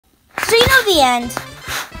So you know the end.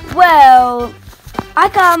 Well, I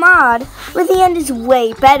got a mod where the end is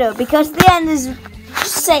way better because the end is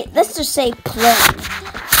let's just say plain.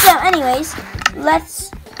 So anyways,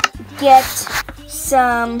 let's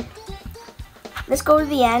go to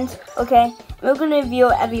the end, okay? We're gonna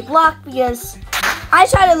review every block because I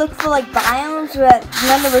try to look for like biomes, but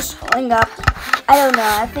none of us showing up. I don't know.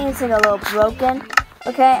 I think it's like a little broken.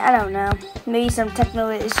 Okay, I don't know. Maybe some technical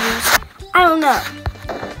issues. I don't know.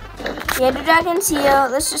 The Ender Dragon's here.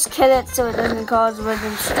 Let's just kill it so it doesn't cause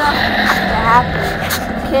random stuff to happen.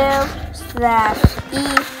 Kill /E.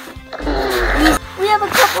 We have a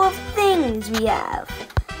couple of things. We have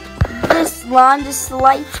this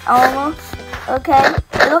Londislight armor. Okay,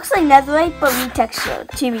 it looks like netherite but retextured,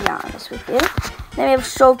 to be honest with you. Then we have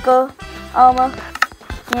Shulker armor,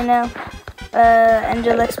 you know,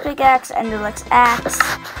 Enderlex pickaxe, Enderlex axe,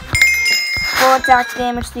 4 attack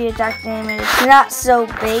damage, 3 attack damage. Not so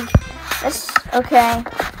big. Okay.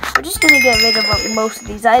 We're just gonna get rid of most of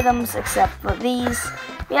these items except for these.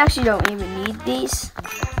 We actually don't even need these.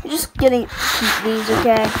 We're just gonna keep these,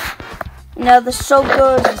 okay? Now the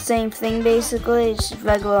Shulker is the same thing basically. It's just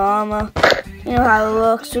regular armor. You know how it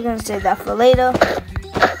looks. We're gonna save that for later.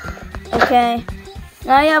 Okay.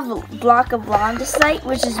 Now you have a block of Londislight,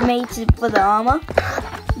 which is made for the armor.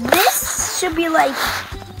 This should be like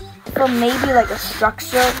for maybe like a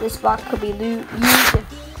structure. This block could be used, if,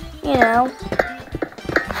 you know.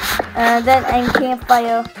 Then end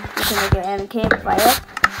campfire. We can make it end campfire.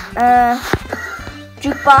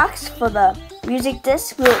 Jukebox for the music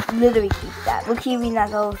disc. We'll literally keep that. We're keeping that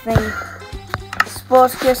whole thing.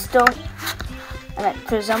 Sports crystal.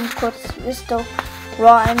 Prism quartz crystal.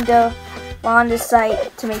 Raw ender.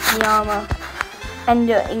 Londislight to make the armor,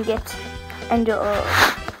 ender ingot, ender ore.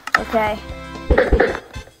 Okay,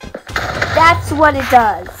 that's what it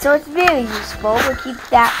does. So it's very useful. We'll keep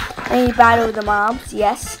that when you battle with the mobs.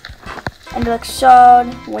 Yes, Enderlex shard,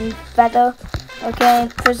 wind feather. Okay,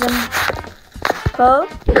 prism probe.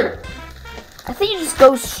 I think you just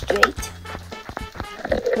go straight.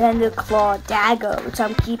 Then the claw dagger, which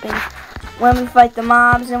I'm keeping when we fight the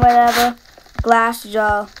mobs and whatever. Glass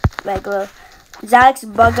jar. Regular Zalix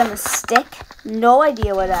bug on the stick. No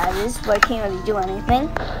idea what that is, but I can't really do anything.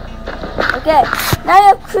 Okay, now you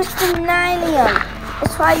have Crystallinium.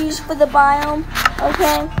 It's what I use for the biome.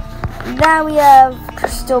 Okay, now we have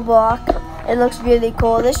Crystal Block. It looks really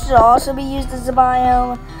cool. This should also be used as a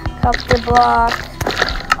biome. Copper Block,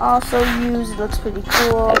 also used. It looks pretty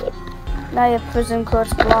cool. Now you have Prism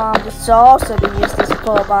Quartz Block. This should also be used as a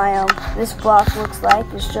full biome. This block looks like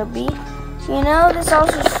it should be. You know, this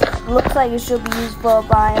also looks like it should be used for a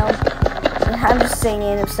biome. I'm just saying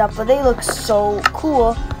random stuff, but they look so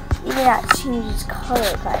cool. Even that changes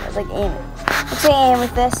color, kind of like amethyst. Let's say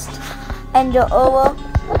amethyst, ender ore.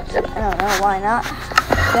 I don't know why not.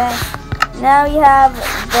 Okay. Now you have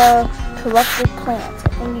the corrupted plant. I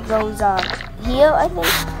think it goes on here. I think.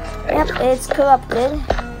 Yep, it's corrupted.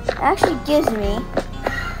 It actually gives me.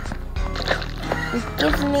 It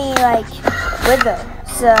gives me like wither.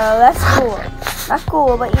 So that's cool. Not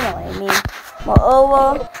cool, but you know what I mean.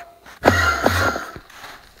 Moreover,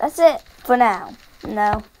 that's it for now.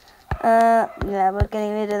 No. Yeah, we're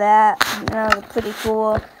getting rid of that. No, pretty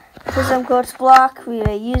cool. Prism quartz block. We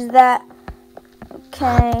will use that.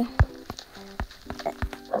 Okay.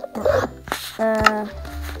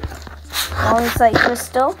 Londislight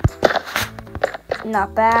crystal.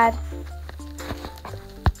 Not bad.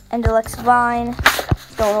 Enderlex vine.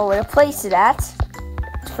 Don't know where to place it at.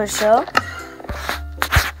 For sure.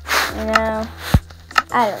 You know,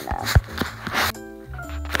 I don't know.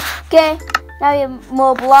 Okay, now we have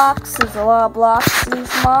more blocks. There's a lot of blocks in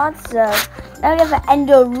these mods. So now we have an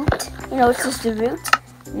ender root. You know, it's just a root.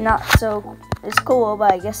 Not so, it's cool,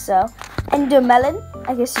 but I guess so. Ender melon.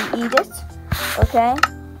 I guess you eat it. Okay.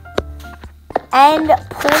 And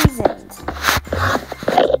poisoned.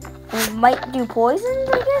 We might do poisoned,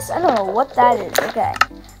 I guess. I don't know what that is. Okay.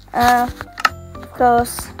 Of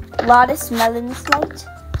course, Lotus melon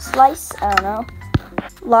slice. I don't know.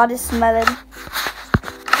 Lotus melon.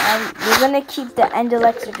 We're gonna keep the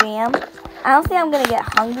Enderlex gram. I don't think I'm gonna get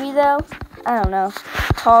hungry though. I don't know.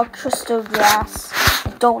 Tall crystal grass.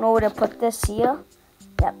 I don't know where to put this here.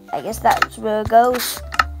 Yep, I guess that's where it goes.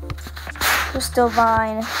 Crystal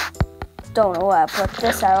vine. Don't know where I put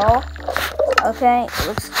this at all. Okay, it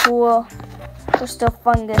looks cool. Crystal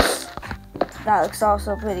fungus. That looks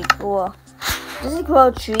also pretty cool. Does it grow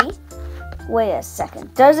a tree? Wait a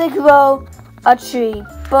second. Does it grow a tree?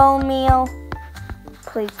 Bone meal.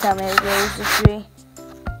 Please tell me it grows a tree.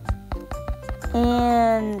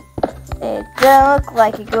 And it doesn't look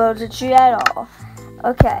like it grows a tree at all.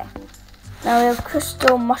 Okay. Now we have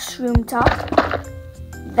crystal mushroom top.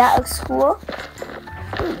 That looks cool.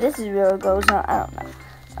 Ooh, this is where it goes on. I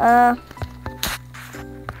don't know.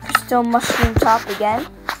 Crystal mushroom top again.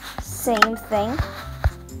 Same thing.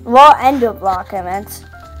 Raw ender block, I meant.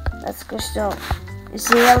 That's crystal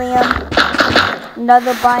Xalium.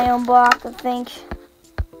 Another biome block, I think.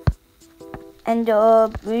 Ender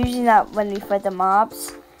orb. We're using that when we fight the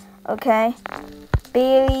mobs. Okay.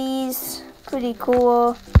 Berries. Pretty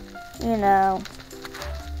cool. You know.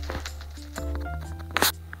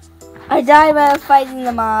 I died while fighting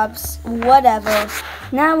the mobs. Whatever.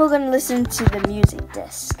 Now we're gonna listen to the music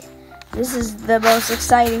disc. This is the most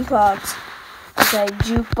exciting part. Okay,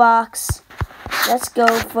 jukebox. Let's go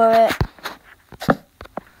for it.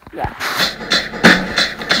 Yeah.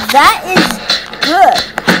 That is good.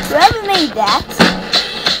 Whoever made that.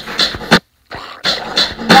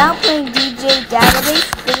 Now playing DJ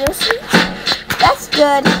Database Video Suite. That's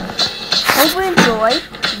good. Hope you enjoyed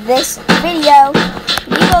this video.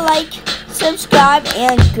 Leave a like, subscribe,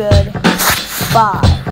 and goodbye.